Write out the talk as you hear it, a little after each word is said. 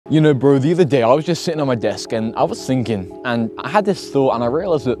You know, bro, the other day I was just sitting on my desk and I was thinking, and I had this thought, and I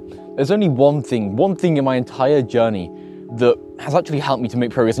realized that there's only one thing in my entire journey that has actually helped me to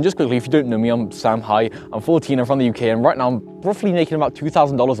make progress. And just quickly, if you don't know me, I'm Sam. Hi, I'm 14, I'm from the UK, and right now I'm roughly making about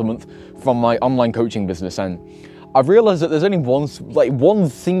 $2,000 a month from my online coaching business. And I've realized that there's only one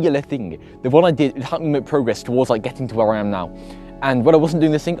singular thing, the one I did, it helped me make progress towards getting to where I am now. And when I wasn't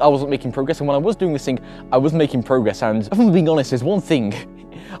doing this thing, I wasn't making progress. And when I was doing this thing, I was making progress. And if I'm being honest, there's one thing,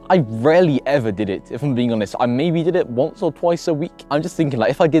 I rarely ever did it. If I'm being honest, I maybe did it once or twice a week. I'm just thinking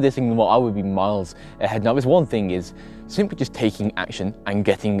if I did this thing more, I would be miles ahead. Now, this one thing is simply just taking action and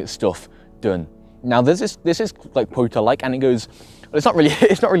getting stuff done. Now, there's this quote I like, and it goes, it's not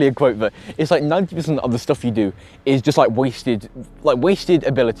really a quote, but it's 90% of the stuff you do is just wasted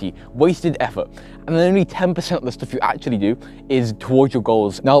ability, wasted effort. And then only 10% of the stuff you actually do is towards your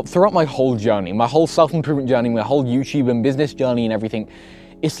goals. Now, throughout my whole journey, my whole self-improvement journey, my whole YouTube and business journey and everything,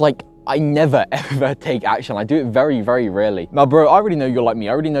 it's I never ever take action. I do it very, very rarely. Now, bro, I already know you're like me.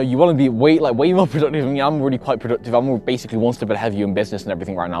 I already know you want to be way more productive than me. I'm already quite productive. I'm basically one step ahead of you in business and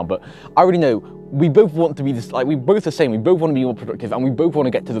everything right now. But I already know we both want to be this, we're both the same. We both want to be more productive, and we both want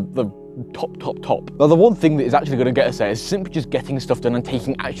to get to the top. Now, the one thing that is actually going to get us there is simply just getting stuff done and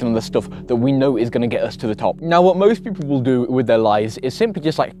taking action on the stuff that we know is going to get us to the top. Now, what most people will do with their lives is simply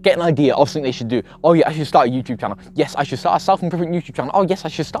just get an idea of something they should do. Oh yeah, I should start a YouTube channel. Yes, I should start a self-improvement YouTube channel. Oh yes, I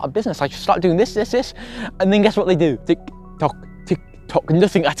should start a business. I should start doing this. And then guess what they do? Tick tock,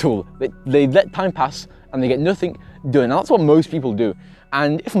 nothing at all. They let time pass and they get nothing done. And that's what most people do.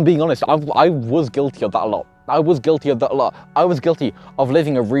 And if I'm being honest, I was guilty of that a lot. I was guilty of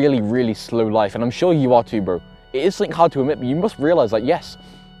living a really, really slow life. And I'm sure you are too, bro. It is something hard to admit, but you must realize yes,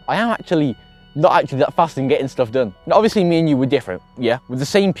 I am not actually that fast in getting stuff done. Now, obviously, me and you were different, yeah? We're the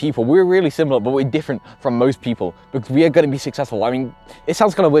same people. We're really similar, but we're different from most people because we are going to be successful. I mean, it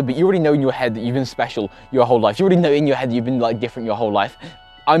sounds kind of weird, but you already know in your head that you've been special your whole life. You already know in your head that you've been different your whole life.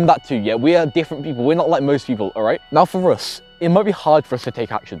 I'm that too, yeah? We are different people. We're not like most people, all right? Now, for us, it might be hard for us to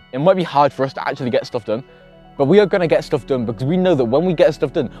take action. It might be hard for us to actually get stuff done, but we are going to get stuff done because we know that when we get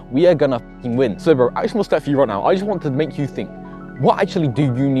stuff done, we are going to fucking win. So, bro, actual step for you right now, I just want to make you think, what actually do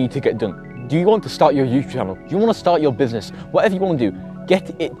you need to get done? Do you want to start your YouTube channel? Do you want to start your business? Whatever you want to do, get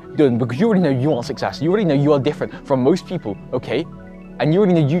it done because you already know you want success. You already know you are different from most people, okay? And you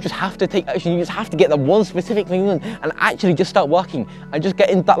already know you just have to take action. You just have to get that one specific thing done and actually just start working and just get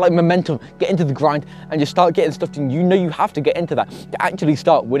into that momentum, get into the grind and just start getting stuff done. You know you have to get into that to actually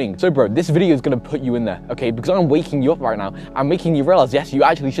start winning. So bro, this video is going to put you in there, okay? Because I'm waking you up right now. I'm making you realize, yes, you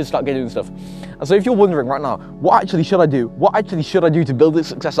actually should start getting stuff. And so if you're wondering right now, what actually should I do? What actually should I do to build the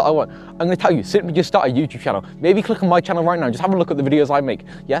success that I want? I'm going to tell you, simply just start a YouTube channel. Maybe click on my channel right now. Just have a look at the videos I make,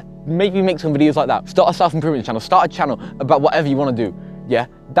 yeah? Maybe make some videos like that. Start a self-improvement channel. Start a channel about whatever you want to do. Yeah,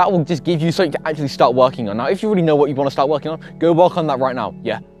 that will just give you something to actually start working on. Now, if you already know what you want to start working on, go work on that right now,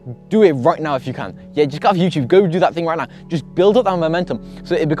 yeah? Do it right now if you can. Yeah, just go off YouTube, go do that thing right now. Just build up that momentum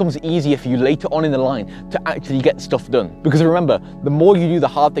so that it becomes easier for you later on in the line to actually get stuff done. Because remember, the more you do the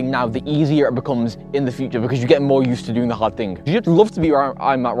hard thing now, the easier it becomes in the future because you get more used to doing the hard thing. You'd love to be where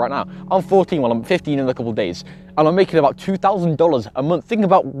I'm at right now. I'm 14, well, I'm 15 in a couple of days. And I'm making about $2,000 a month. Think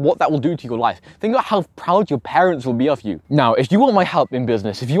about what that will do to your life. Think about how proud your parents will be of you. Now, if you want my help in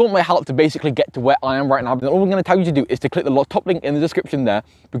business, if you want my help to basically get to where I am right now, then all I'm gonna tell you to do is to click the top link in the description there,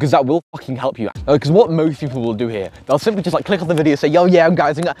 because that will fucking help you. Because what most people will do here, they'll simply just click on the video, say, yo, yeah,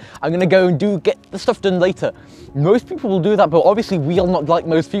 guys, I'm gonna go and get the stuff done later. Most people will do that, but obviously we are not like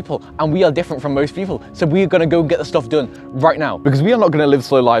most people, and we are different from most people. So we are gonna go and get the stuff done right now, because we are not gonna live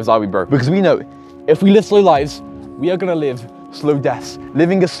slow lives, are we, bro? Because we know if we live slow lives, we are gonna live slow deaths.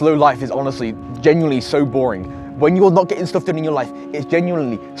 Living a slow life is honestly, genuinely so boring. When you're not getting stuff done in your life, it's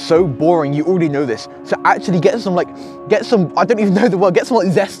genuinely so boring. You already know this. So actually get some, I don't even know the word, get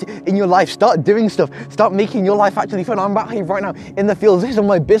some zest in your life. Start doing stuff. Start making your life actually fun. I'm out here right now in the fields. This is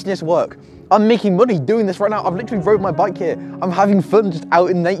my business work. I'm making money doing this right now. I've literally rode my bike here. I'm having fun just out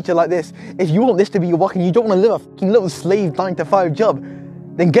in nature like this. If you want this to be your work and you don't want to live a fucking little slave 9-to-5 job,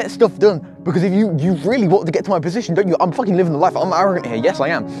 then get stuff done. Because if you really want to get to my position, don't you? I'm fucking living the life. I'm arrogant here. Yes, I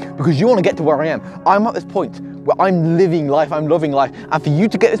am. Because you want to get to where I am. I'm at this point where I'm living life. I'm loving life. And for you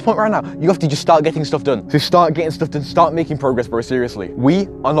to get this point right now, you have to just start getting stuff done. So start getting stuff done. Start making progress, bro. Seriously. We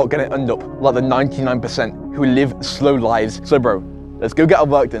are not going to end up like the 99% who live slow lives. So, bro, let's go get our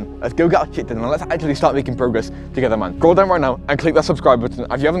work done. Let's go get our shit done. And let's actually start making progress together, man. Scroll down right now and click that subscribe button.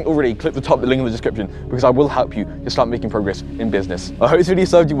 If you haven't already, click the top link in the description because I will help you to start making progress in business. I hope this video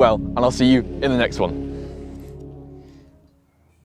served you well, and I'll see you in the next one.